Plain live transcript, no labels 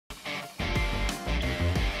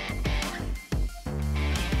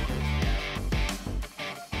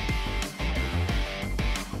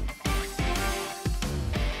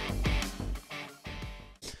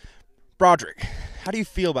Broderick, how do you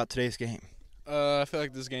feel about today's game? I feel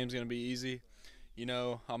like this game's going to be easy. You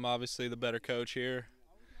know, I'm obviously the better coach here.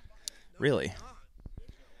 Really?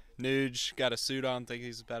 Nuge got a suit on, think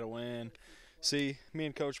he's about to win. See, me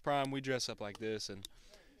and Coach Prime, we dress up like this, and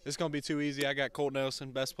it's going to be too easy. I got Colt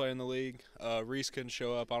Nelson, best player in the league. Reese couldn't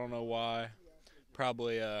show up. I don't know why.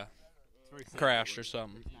 Probably crashed or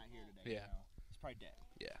something. Yeah. He's probably dead.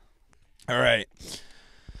 Yeah. All right.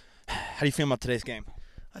 How do you feel about today's game?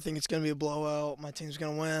 I think it's going to be a blowout. My team's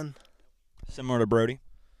going to win. Similar to Brody?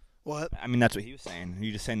 What? I mean, that's what he was saying. Are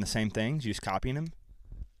you just saying the same things? You just copying him?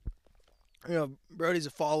 You know, Brody's a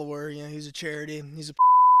follower. You know, he's a charity. He's a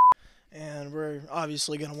and we're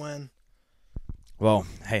obviously going to win. Well,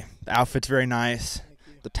 hey, the outfit's very nice.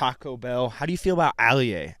 The Taco Bell. How do you feel about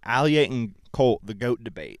Allier? Allier and Colt, the GOAT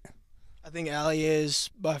debate. I think Ali is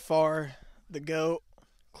by far the GOAT,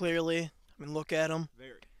 clearly. I mean, look at him.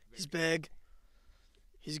 He's big.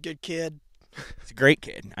 He's a good kid. He's a great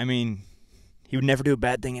kid. I mean, he would never do a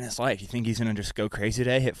bad thing in his life. You think he's going to just go crazy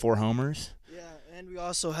today, hit 4 homers? Yeah, and we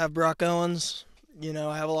also have Brock Owens. You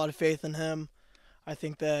know, I have a lot of faith in him. I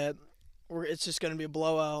think that it's just going to be a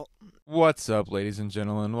blowout. What's up, ladies and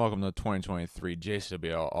gentlemen? Welcome to the 2023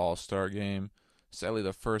 JCWL All-Star Game. Sadly,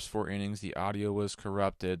 the first 4 innings, the audio was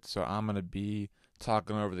corrupted, so I'm going to be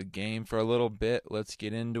talking over the game for a little bit. Let's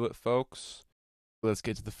get into it, folks. Let's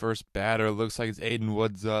get to the first batter. Looks like it's Aiden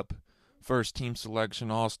Woods up. First team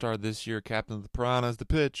selection, All-Star this year, captain of the Piranhas. The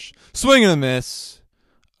pitch, swing and a miss.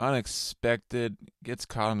 Unexpected, gets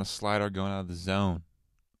caught on a slider going out of the zone.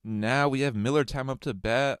 Now we have Miller time up to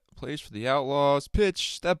bat, plays for the Outlaws.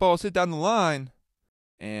 Pitch, that ball's hit down the line.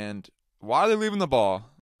 And why are they leaving the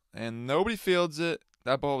ball? And nobody fields it.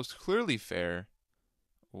 That ball was clearly fair.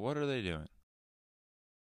 What are they doing?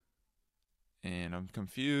 And I'm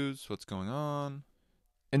confused. What's going on?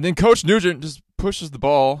 And then Coach Nugent just pushes the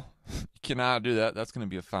ball. You cannot do that. That's going to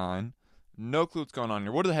be a fine. No clue what's going on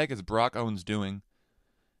here. What the heck is Brock Owens doing?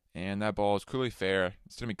 And that ball is clearly fair.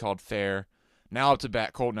 It's going to be called fair. Now up to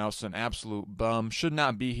bat, Colt Nelson, absolute bum. Should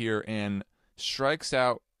not be here and strikes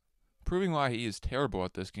out, proving why he is terrible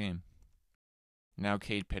at this game. Now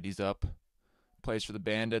Cade Petty's up. Plays for the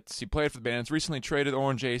Bandits. He played for the Bandits, recently traded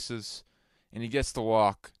Orange Aces, and he gets the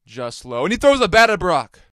walk just low. And he throws a bat at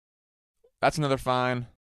Brock. That's another fine.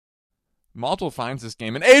 Multiple fines this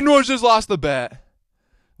game. And Aiden Woods just lost the bat.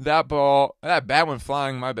 That bat went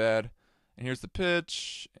flying, my bad. And here's the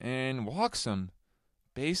pitch, and walks him.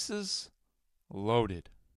 Bases loaded.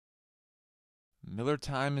 Miller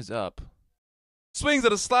time is up. Swings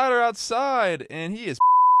at a slider outside, and he is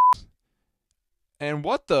And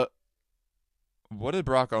what did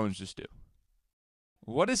Brock Owens just do?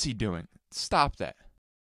 What is he doing? Stop that.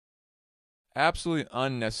 Absolutely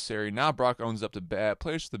unnecessary. Now Brock Owens up to bat,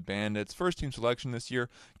 plays for the Bandits. First team selection this year.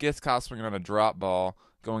 Gets caught swinging on a drop ball,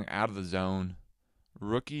 going out of the zone.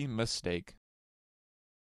 Rookie mistake.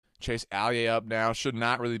 Chase Allier up now. Should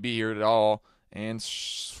not really be here at all. And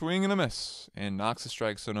swing and a miss. And knocks the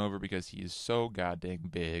strike zone over because he is so goddamn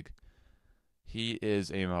big. He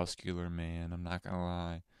is a muscular man. I'm not going to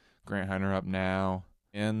lie. Grant Hunter up now.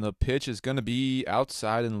 And the pitch is going to be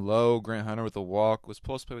outside and low. Grant Hunter with a walk. Was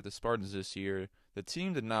supposed to play with the Spartans this year. The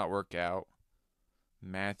team did not work out.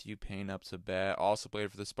 Matthew Payne up to bat. Also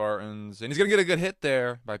played for the Spartans. And he's going to get a good hit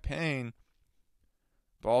there by Payne.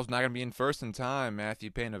 Ball's not going to be in first in time.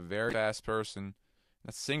 Matthew Payne, a very fast person.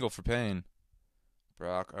 That's single for Payne.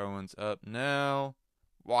 Brock Owens up now.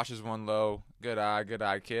 Washes one low. Good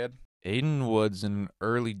eye, kid. Aiden Woods in an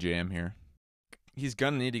early jam here. He's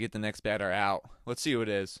going to need to get the next batter out. Let's see who it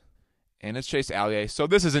is. And it's Chase Allier. So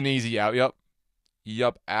this is an easy out.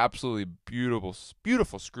 Yup. Absolutely beautiful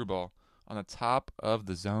screwball on the top of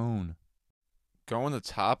the zone. Going the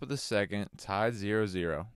top of the second. Tied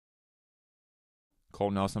 0-0.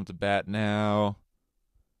 Colt Nelson up to bat now.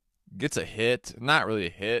 Gets a hit. Not really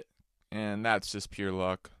a hit. And that's just pure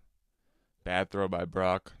luck. Bad throw by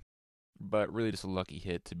Brock. But really just a lucky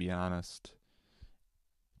hit, to be honest.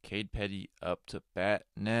 Cade Petty up to bat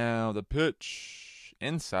now. The pitch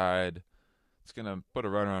inside. It's going to put a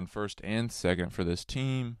runner on first and second for this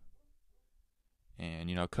team. And,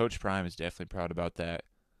 you know, Coach Prime is definitely proud about that.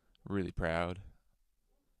 Really proud.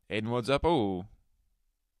 Aiden Woods up. Oh.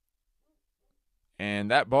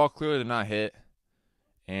 And that ball clearly did not hit.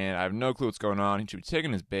 And I have no clue what's going on. He should be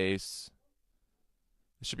taking his base.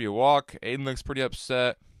 It should be a walk. Aiden looks pretty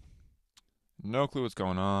upset. No clue what's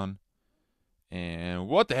going on. And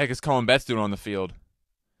what the heck is Cohen Betts doing on the field?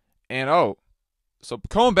 And, so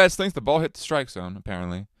Cohen Betts thinks the ball hit the strike zone,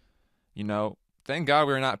 apparently. You know, thank God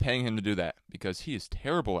we're not paying him to do that because he is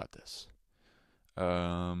terrible at this.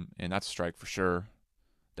 And that's a strike for sure.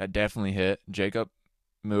 That definitely hit. Jacob,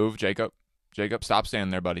 move. Jacob, stop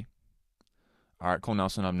standing there, buddy. All right, Cole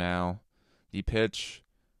Nelson up now. The pitch.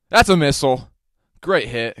 That's a missile. Great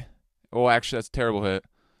hit. Oh, actually, that's a terrible hit.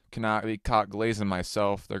 Cannot be caught glazing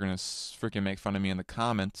myself. They're going to freaking make fun of me in the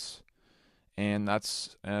comments. And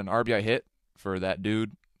that's an RBI hit for that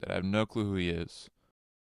dude that I have no clue who he is.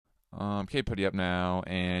 Okay, putty up now,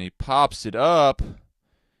 and he pops it up.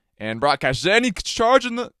 And Brock catches it, and he's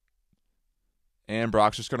charging the... And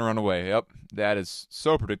Brock's just going to run away. Yep, that is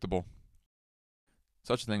so predictable.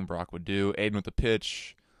 Such a thing Brock would do. Aiden with the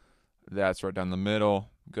pitch. That's right down the middle.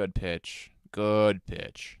 Good pitch. Good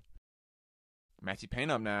pitch. Matthew Payne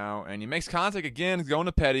up now, and he makes contact again. He's going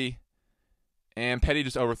to Petty. And Petty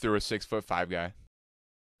just overthrew a 6'5" guy.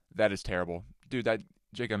 That is terrible. Dude, that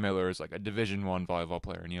Jacob Miller is like a Division I volleyball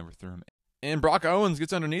player, and he overthrew him. And Brock Owens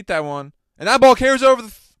gets underneath that one. And that ball carries over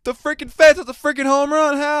the freaking fence. It's a freaking home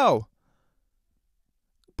run. How?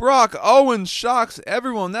 Brock Owens shocks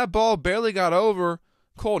everyone. That ball barely got over.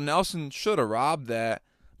 Cole Nelson should have robbed that.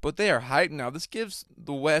 But they are hyped now. This gives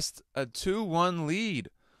the West a 2-1 lead.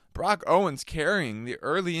 Brock Owens carrying the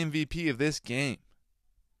early MVP of this game.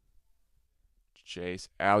 Chase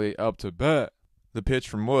Alley up to bat. The pitch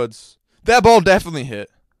from Woods. That ball definitely hit.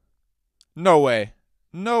 No way.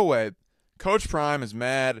 No way. Coach Prime is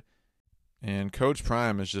mad. And Coach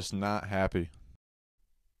Prime is just not happy.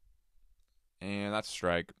 And that's a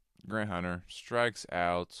strike. Grant Hunter strikes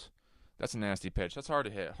out. That's a nasty pitch. That's hard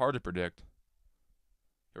to hit. Hard to predict.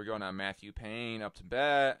 Here we go now. Matthew Payne up to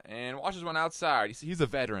bat. And watches one outside. You see, he's a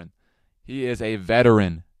veteran. He is a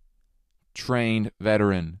veteran. Trained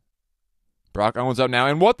veteran. Brock Owens up now.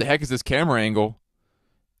 And what the heck is this camera angle?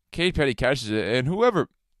 Cade Petty catches it. And whoever,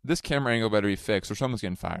 this camera angle better be fixed or someone's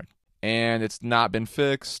getting fired. And it's not been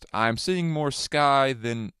fixed. I'm seeing more sky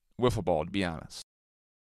than wiffle ball, to be honest.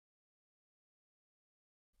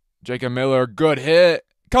 Jacob Miller, good hit.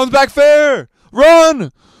 Comes back fair.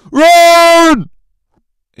 Run! Run!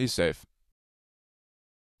 He's safe.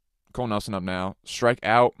 Cole Nelson up now. Strike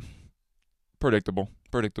out. Predictable.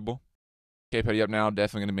 K. Petty up now.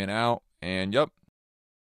 Definitely going to be an out. And, yep.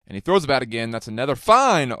 And he throws the bat again. That's another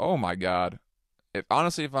fine. Oh, my God.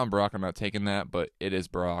 Honestly, if I'm Brock, I'm not taking that, but it is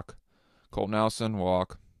Brock. Cole Nelson,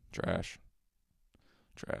 walk. Trash.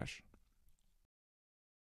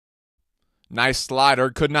 Nice slider.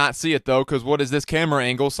 Could not see it, though, because what is this camera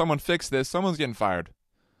angle? Someone fix this. Someone's getting fired.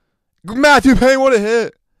 Matthew Payne, what a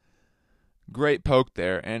hit. Great poke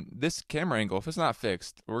there. And this camera angle, if it's not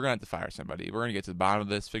fixed, we're going to have to fire somebody. We're going to get to the bottom of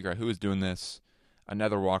this, figure out who is doing this.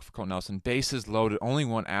 Another walk for Cole Nelson. Bases loaded. Only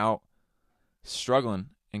one out. Struggling.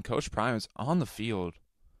 And Coach Prime is on the field.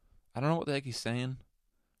 I don't know what the heck he's saying.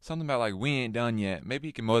 Something about, like, we ain't done yet. Maybe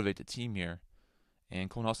he can motivate the team here. And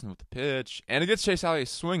Cole Nelson with the pitch. And it gets Chase Alley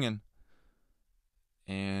swinging.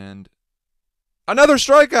 And another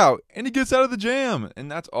strikeout. And he gets out of the jam. And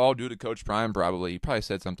that's all due to Coach Prime, probably. He probably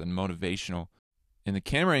said something motivational. And the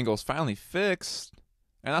camera angle is finally fixed.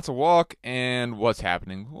 And that's a walk. And what's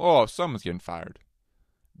happening? Oh, someone's getting fired.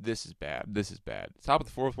 This is bad. Top of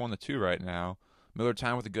the fourth, 1-2 right now. Miller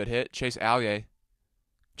time with a good hit. Chase Alley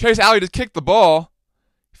just kicked the ball.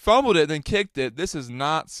 Fumbled it, then kicked it. This is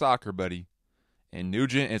not soccer, buddy. And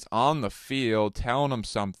Nugent is on the field telling him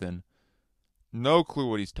something. No clue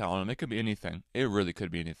what he's telling him. It could be anything. It really could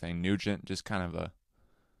be anything. Nugent, just kind of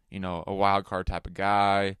a wild card type of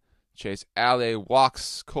guy. Chase Alley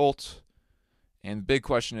walks Colt. And the big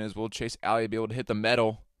question is, will Chase Alley be able to hit the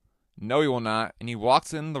metal? No, he will not. And he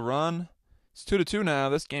walks in the run. It's 2-2 now.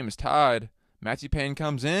 This game is tied. Matthew Payne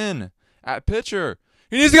comes in at pitcher.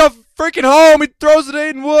 He needs to go freaking home. He throws it to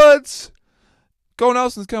Aiden Woods. Cole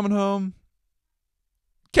Nelson's coming home.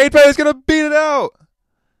 Cade Petty's going to beat it out.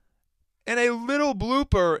 And a little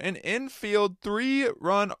blooper, an infield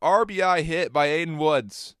 3-run RBI hit by Aiden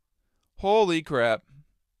Woods. Holy crap.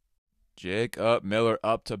 Jacob Miller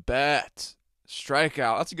up to bat.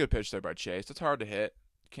 Strikeout. That's a good pitch there by Chase. That's hard to hit.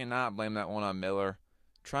 Cannot blame that one on Miller.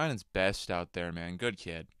 Trying his best out there, man. Good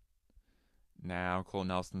kid. Now Cole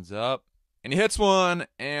Nelson's up. And he hits one,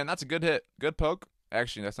 and that's a good hit. Good poke.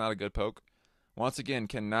 Actually, that's not a good poke. Once again,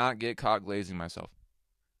 cannot get caught glazing myself.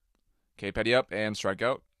 K. Petty up and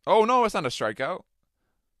strikeout. Oh, no, it's not a strikeout.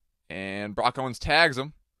 And Brock Owens tags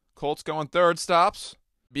him. Colt's going third, stops.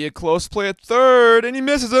 Be a close play at third, and he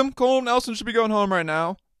misses him. Cole Nelson should be going home right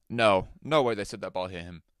now. No way they said that ball hit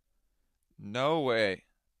him. No way.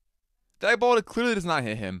 That ball clearly does not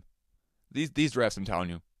hit him. These refs, I'm telling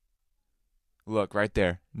you. Look, right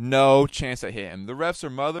there. No chance that hit him. The refs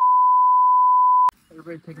are mother.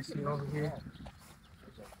 Everybody take a seat over here.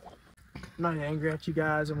 I'm not angry at you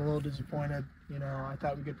guys. I'm a little disappointed. I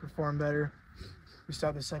thought we could perform better. we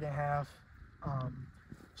start the second half.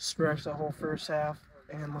 Stretch the whole first half,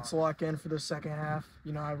 and let's lock in for the second half.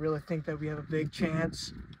 You know, I really think that we have a big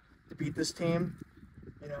chance to beat this team.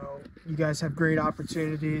 You know, you guys have great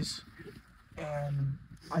opportunities, and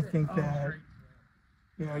I think that,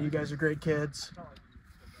 you know, you guys are great kids.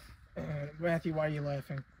 And Matthew, why are you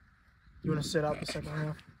laughing? You want to sit out the second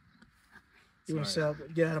half? You want to sit out?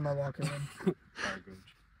 Get out of my locker room.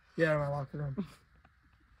 Get out of my locker room.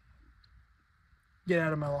 Get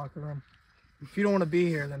out of my locker room. If you don't want to be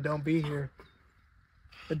here, then don't be here.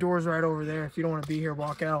 The door's right over there. If you don't want to be here,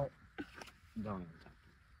 walk out. Don't.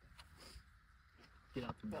 Get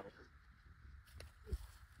out the door.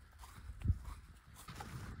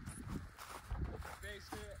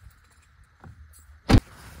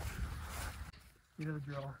 You know the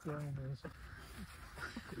drill. Go ahead,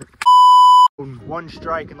 boys. One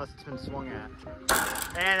strike unless it's been swung at.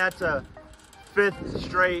 And that's a sixth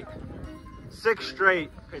straight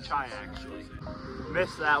pitch high actually.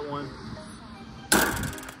 Missed that one.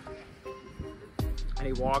 And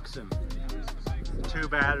he walks him. 2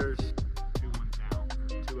 batters. 2-1 down.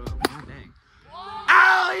 2-0. Oh, dang.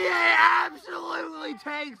 Allier absolutely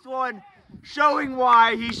takes one, showing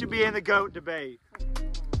why he should be in the GOAT debate.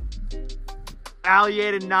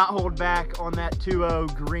 Allier did not hold back on that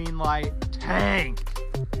 2-0 green light tank.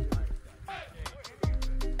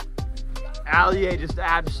 Allier just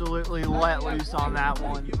absolutely let loose on that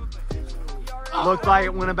one. Looked like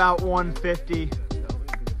it went about 150.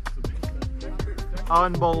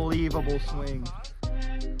 Unbelievable swing.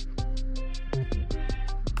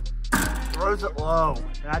 Throws it low.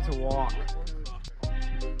 That's a walk.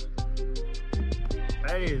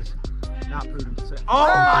 That is not prudent to say. Oh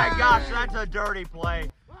my gosh, that's a dirty play.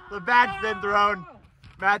 The bat's been thrown.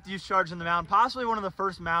 Matthews charging the mound. Possibly one of the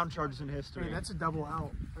first mound charges in history. Hey, that's a double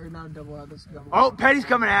out. Or not a double out, that's a double Oh, out. Petty's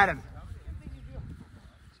coming at him.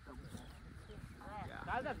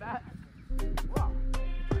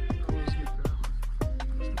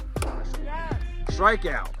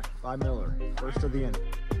 Strikeout by Miller. First of the inning.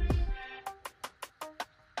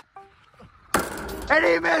 And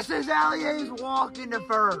he misses. Allier's walking to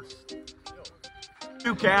first.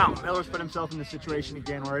 2 count. Miller's put himself in the situation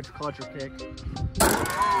again where it's clutch or pick.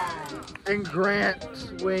 And Grant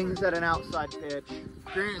swings at an outside pitch.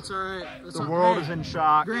 Grant, it's alright. The world is in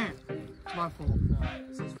shock. Grant, it's my fault.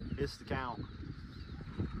 It's the count.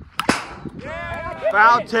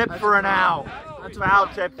 Foul tip for an out. Foul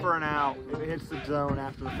tip for an out. If it hits the zone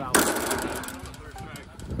after the foul tip.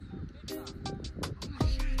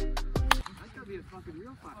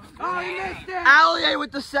 Oh, he missed it! Allier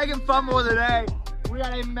with the second fumble of the day. We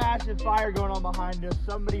got a massive fire going on behind us.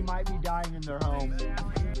 Somebody might be dying in their home.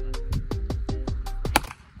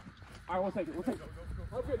 All right, we'll take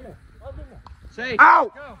it. Safe.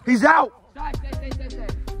 Out! He's out! Stay.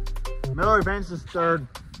 Miller advances third.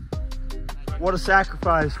 What a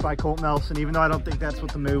sacrifice by Colt Nelson, even though I don't think that's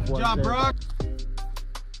what the move was. Good job, there. Brock.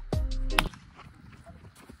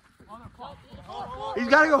 He's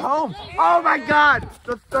got to go home. Oh my God!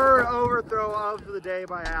 The third overthrow of the day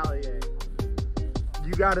by Allier.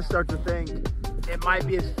 You got to start to think it might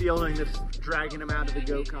be his fielding that's dragging him out of the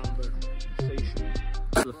GOAT conversation.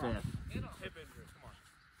 The fifth.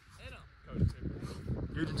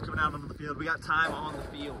 Nugent's coming out onto the field. We got time on the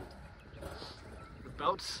field. The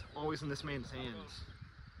belt's always in this man's hands.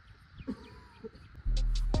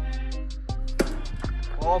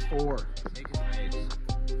 Ball 4. Make his face.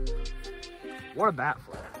 What a bat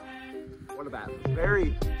flip. What a bat flip.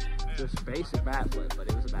 Very just basic bat flip, but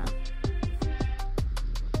it was a bat flip.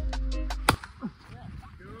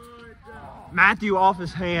 Matthew off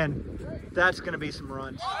his hand. That's going to be some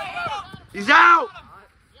runs. He's out!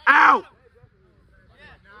 Out!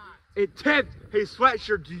 It tipped his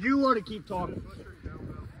sweatshirt. Do you want to keep talking?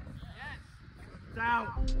 It's out.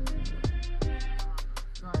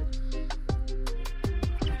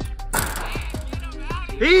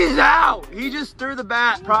 He's out! He just threw the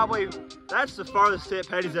bat. Probably, that's the farthest hit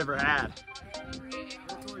Petty's ever had.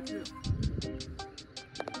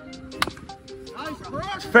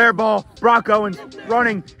 Fair ball. Brock Owens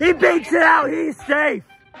running. He beats it out. He's safe.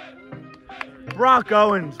 Brock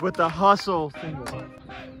Owens with the hustle single.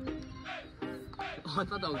 Oh, I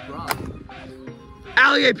thought that was Brock.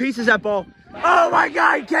 Allier pieces that ball. Oh my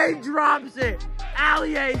God, Kane drops it.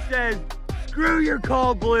 Allier says, screw your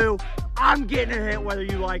call, Blue. I'm getting a hit whether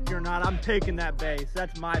you like it or not. I'm taking that base.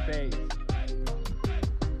 That's my base.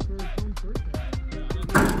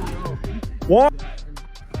 What?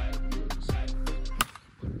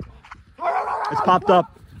 It's popped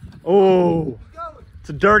up. Oh, it's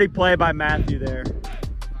a dirty play by Matthew there.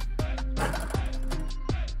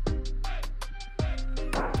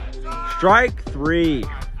 Strike 3.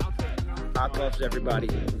 Hot gloves, everybody.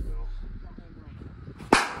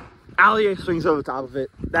 Allier swings over the top of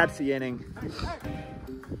it. That's the inning.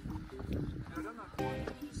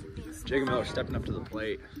 Jacob Miller stepping up to the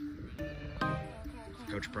plate.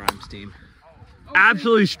 Coach Prime's team.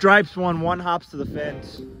 Absolutely stripes one hops to the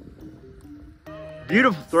fence.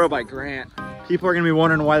 Beautiful throw by Grant. People are going to be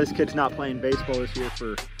wondering why this kid's not playing baseball this year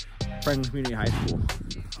for Franklin Community High School.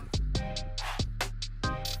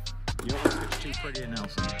 You don't want to pitch too pretty to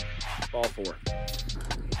Nelson. Ball 4.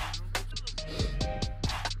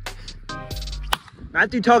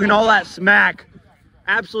 Matthew talking all that smack.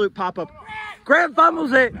 Absolute pop-up. Grant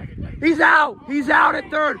fumbles it. He's out. He's out at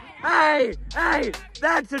third. Hey,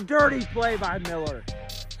 that's a dirty play by Miller.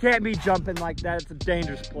 Can't be jumping like that. It's a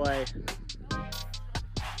dangerous play.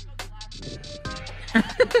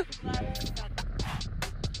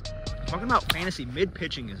 Talking about fantasy,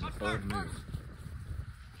 mid-pitching is a bold move.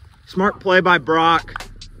 Smart play by Brock.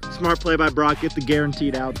 Smart play by Brock. Get the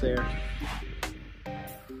guaranteed out there.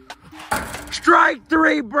 Strike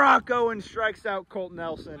 3, Brock Owens strikes out Colt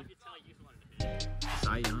Nelson.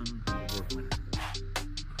 Cy Young award winner.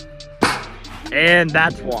 And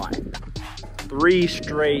that's why. 3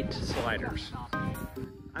 straight sliders.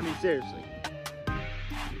 I mean, seriously.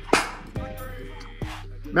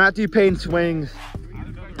 Matthew Payne swings.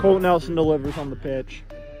 Colt Nelson delivers on the pitch.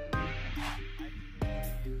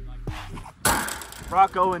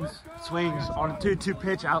 Brock Owens swings on a 2-2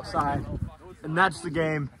 pitch outside. And that's the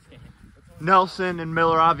game. Nelson and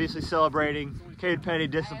Miller obviously celebrating. Cade Petty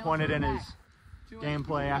disappointed in his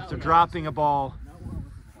gameplay after dropping a ball.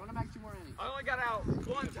 I only got out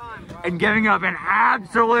 1 time, bro. And giving up an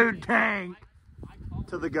absolute tank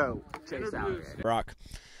to the GOAT, Chase Allier. Brock,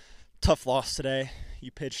 tough loss today.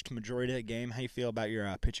 You pitched majority of the game. How you feel about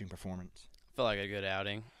your pitching performance? I feel like a good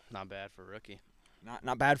outing. Not bad for a rookie.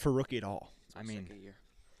 Not bad for a rookie at all. I mean, Second year.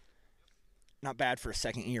 not bad for a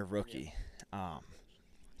second-year rookie.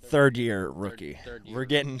 Third-year rookie. Third year. We're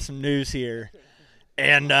getting some news here.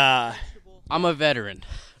 And I'm a veteran.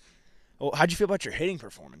 well, how'd you feel about your hitting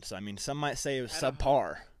performance? I mean, some might say it was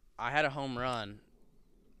subpar. I had a home run.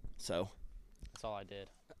 So That's all I did.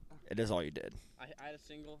 it is all you did. I had a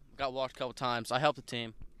single. Got walked a couple times. I helped the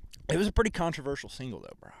team. It was a pretty controversial single,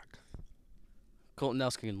 though, Brock. Colton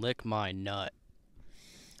Nelson can lick my nut.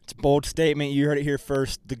 It's a bold statement. You heard it here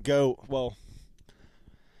first. The GOAT, well,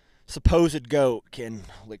 supposed GOAT can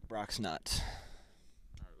lick Brock's nuts.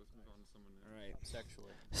 All right.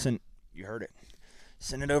 Sexually. You heard it.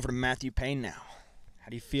 Send it over to Matthew Payne now. How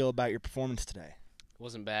do you feel about your performance today?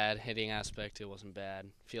 Wasn't bad. Hitting aspect, it wasn't bad.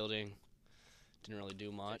 Fielding, didn't really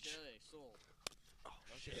do much.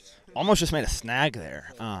 Almost just made a snag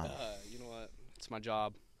there. You know what? It's my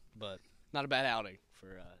job, but not a bad outing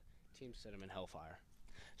for Team Cinnamon Hellfire.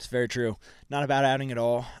 It's very true. Not a bad outing at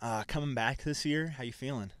all. Coming back this year, how you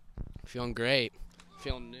feeling? Feeling great.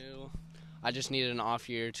 Feeling new. I just needed an off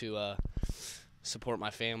year to support my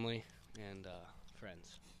family and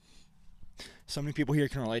friends. So many people here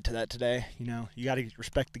can relate to that today. You know, you got to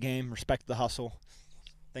respect the game, respect the hustle.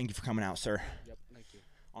 Thank you for coming out, sir. Yep, thank you.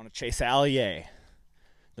 On to Chase Allier,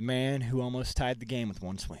 the man who almost tied the game with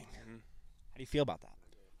 1 swing. Mm-hmm. How do you feel about that?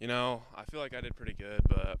 You know, I feel like I did pretty good,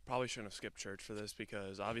 but probably shouldn't have skipped church for this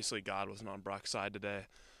because obviously God wasn't on Brock's side today.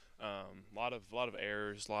 A lot of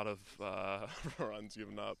errors, a lot of runs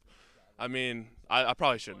given up. I mean, I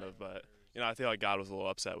probably shouldn't have, but you know, I feel like God was a little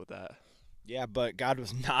upset with that. Yeah, but God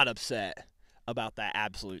was not upset about that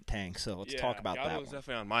absolute tank. So let's talk about God that. was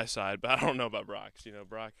definitely on my side, but I don't know about Brock's. You know,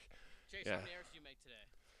 Brock. Chase, Yeah. how many errors did you make today?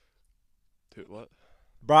 Dude, what?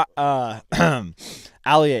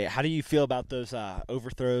 Allier, how do you feel about those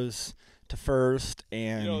overthrows to first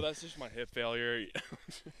and? You know, that's just my hip failure.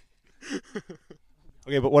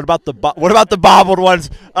 Okay, but what about the bobbled ones?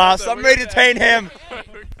 Somebody detain him.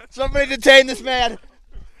 Somebody detain this man.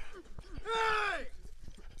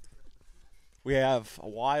 We have a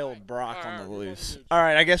wild Brock on the loose. All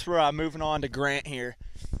right, I guess we're moving on to Grant here.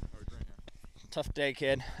 Tough day,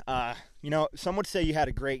 kid. You know, some would say you had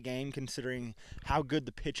a great game considering how good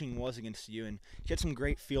the pitching was against you, and you had some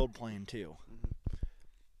great field playing too.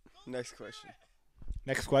 Next question.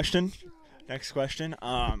 Next question.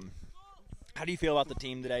 How do you feel about the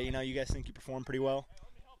team today? You know, you guys think you performed pretty well?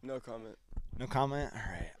 No comment. No comment? All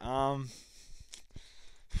right.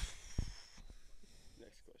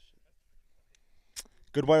 Next question.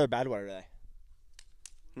 Good weather or bad weather today?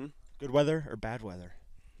 Good weather or bad weather?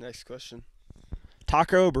 Next question.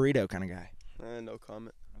 Taco or burrito kind of guy? No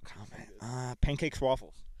comment. No comment. Pancakes or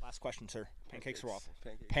waffles? Last question, sir. Pancakes or waffles?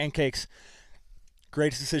 Pancakes. Pancakes.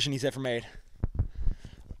 Greatest decision he's ever made.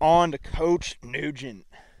 On to Coach Nugent.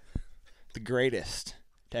 the greatest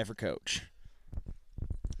to ever coach.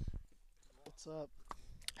 What's up?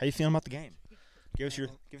 How you feeling about the game? Give us your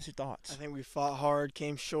thoughts. I think we fought hard,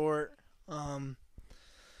 came short. I'm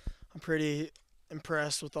pretty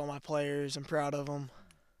impressed with all my players. I'm proud of them.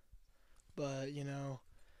 But,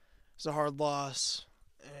 it's a hard loss,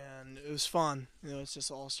 and it was fun. It's just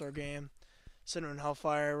an all-star game. Cinnamon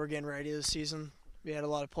Hellfire, we're getting ready this season. We had a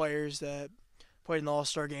lot of players that played in the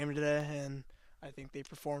all-star game today, and I think they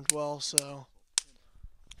performed well. So,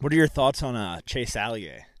 what are your thoughts on Chase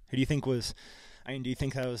Allier? Who do you think was – do you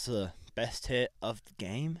think that was the best hit of the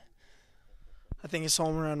game? I think his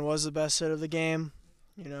home run was the best hit of the game.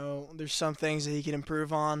 There's some things that he can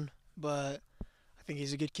improve on, but I think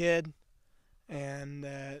he's a good kid, and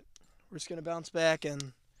that we're just going to bounce back, and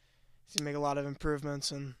he's going to make a lot of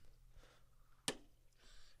improvements. And,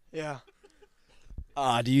 yeah.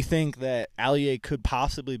 Do you think that Allier could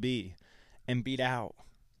possibly be and beat out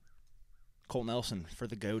Colt Nelson for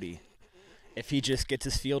the Goatee if he just gets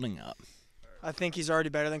his fielding up? I think he's already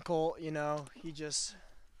better than Colt. He needs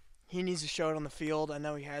to show it on the field. I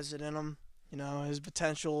know he has it in him. His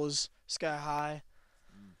potential is sky high.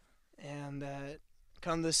 And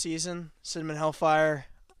come this season, Cinnamon Hellfire,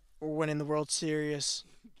 we're winning the World Series.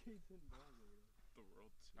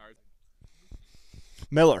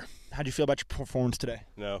 Miller, how do you feel about your performance today?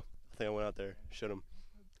 No, I think I went out there, showed him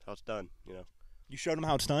how it's done, You showed him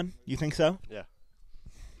how it's done? You think so? Yeah.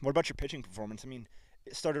 What about your pitching performance?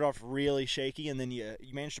 It started off really shaky, and then you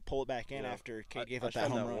managed to pull it back in after Kate gave up that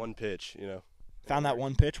home run. I found that one pitch, Found that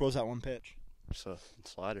one pitch? What was that one pitch? Just a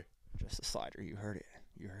slider. Just a slider. You heard it.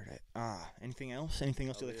 Anything else? Anything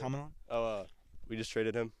else you like to comment on? Oh, we just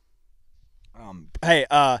traded him. Hey,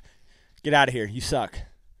 get out of here. You suck.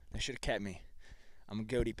 They should have kept me. I'm a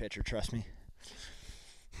Goatee pitcher, trust me.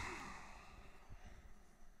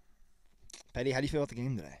 Petty, how do you feel about the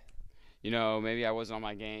game today? Maybe I wasn't on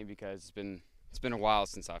my game because it's been a while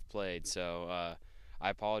since I've played. So I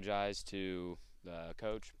apologize to the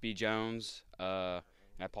coach, B. Jones, and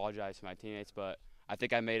I apologize to my teammates. But I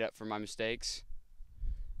think I made up for my mistakes,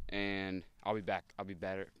 and I'll be back. I'll be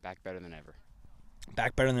back better than ever.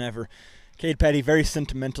 Back better than ever. Cade Petty, very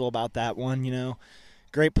sentimental about that one,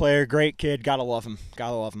 Great player, great kid. Gotta love him.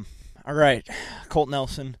 All right, Colt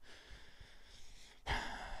Nelson,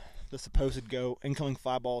 the supposed GOAT, incoming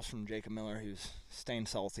fly balls from Jacob Miller, who's staying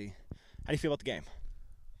salty. How do you feel about the game?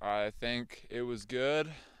 I think it was good.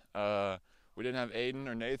 We didn't have Aiden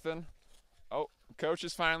or Nathan. Oh, Coach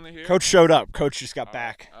is finally here. Coach showed up. Coach just got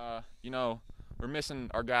back. We're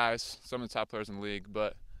missing our guys, some of the top players in the league,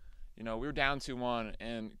 but, we were down 2-1,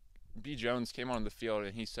 and B. Jones came on the field,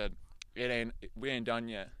 and he said, we ain't done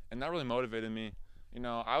yet. And that really motivated me.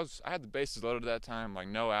 I had the bases loaded at that time, like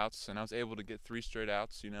no outs, and I was able to get 3 straight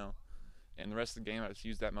outs, And the rest of the game, I just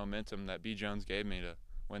used that momentum that B. Jones gave me to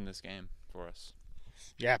win this game for us.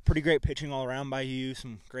 Yeah, pretty great pitching all around by you.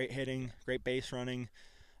 Some great hitting, great base running.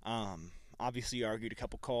 Obviously, you argued a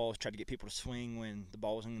couple calls, tried to get people to swing when the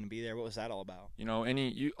ball wasn't going to be there. What was that all about?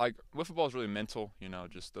 Wiffle ball is really mental.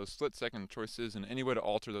 Just those split-second choices and any way to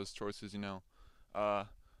alter those choices.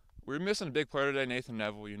 We were missing a big player today, Nathan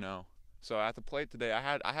Neville. So at the plate today,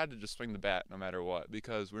 I had to just swing the bat no matter what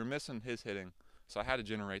because we were missing his hitting. So I had to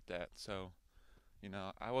generate that. So,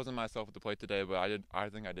 I wasn't myself at the plate today, but I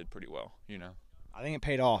think I did pretty well. I think it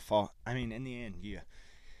paid off. In the end, you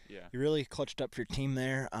really clutched up for your team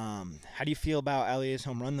there. How do you feel about Allier's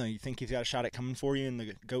home run, though? You think he's got a shot at coming for you in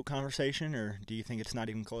the GOAT conversation, or do you think it's not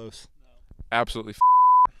even close? No. Absolutely.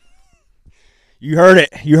 You heard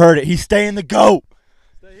it. He's staying the GOAT.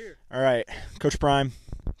 Stay here. All right, Coach Prime,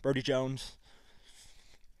 Brody Jones.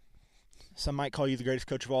 Some might call you the greatest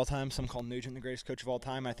coach of all time. Some call Nugent the greatest coach of all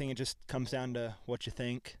time. I think it just comes down to what you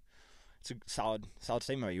think. It's a solid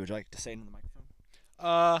statement about you. Would you like to say it in the microphone?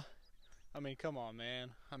 Come on, man.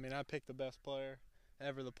 I picked the best player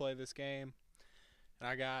ever to play this game. And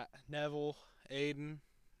I got Neville, Aiden.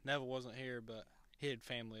 Neville wasn't here, but he had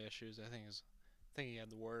family issues. I think he had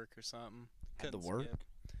to work or something. Had to work? Skip.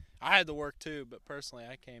 I had to work too, but personally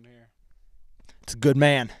I came here. It's a good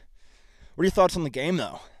man. What are your thoughts on the game,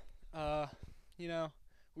 though?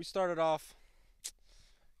 We started off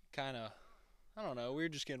kind of, I don't know, we were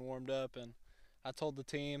just getting warmed up, and I told the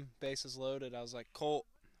team, bases loaded, I was like, Colt,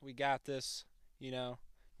 we got this,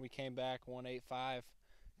 We came back 1-8-5,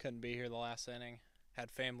 couldn't be here the last inning, had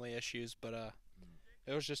family issues, but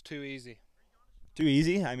it was just too easy. Too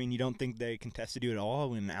easy? You don't think they contested you at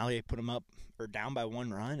all when Allier put them up or down by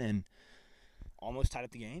 1 run and almost tied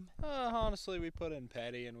up the game? Honestly, we put in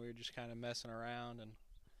Petty, and we were just kind of messing around, and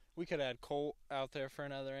we could have had Colt out there for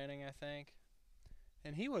another inning, I think.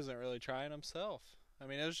 And he wasn't really trying himself. I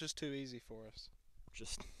mean, it was just too easy for us.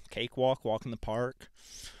 Just cakewalk, walk in the park,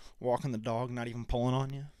 walking the dog, not even pulling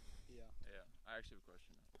on you. Yeah. I actually have a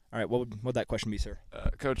question. All right, what would that question be, sir?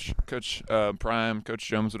 Coach Prime, Coach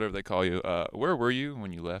Jones, whatever they call you. Where were you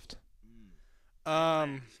when you left?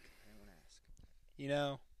 You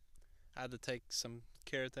know, I had to take some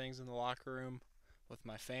care of things in the locker room with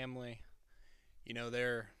my family. You know,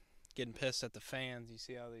 they're getting pissed at the fans. You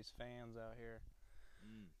see all these fans out here.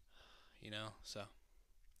 You know, so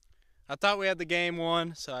I thought we had the game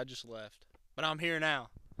won, so I just left. But I'm here now.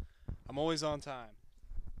 I'm always on time.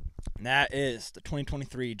 And that is the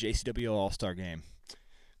 2023 JCWL All-Star Game.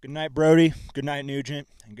 Good night, Brody. Good night, Nugent.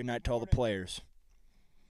 And good night to all the players.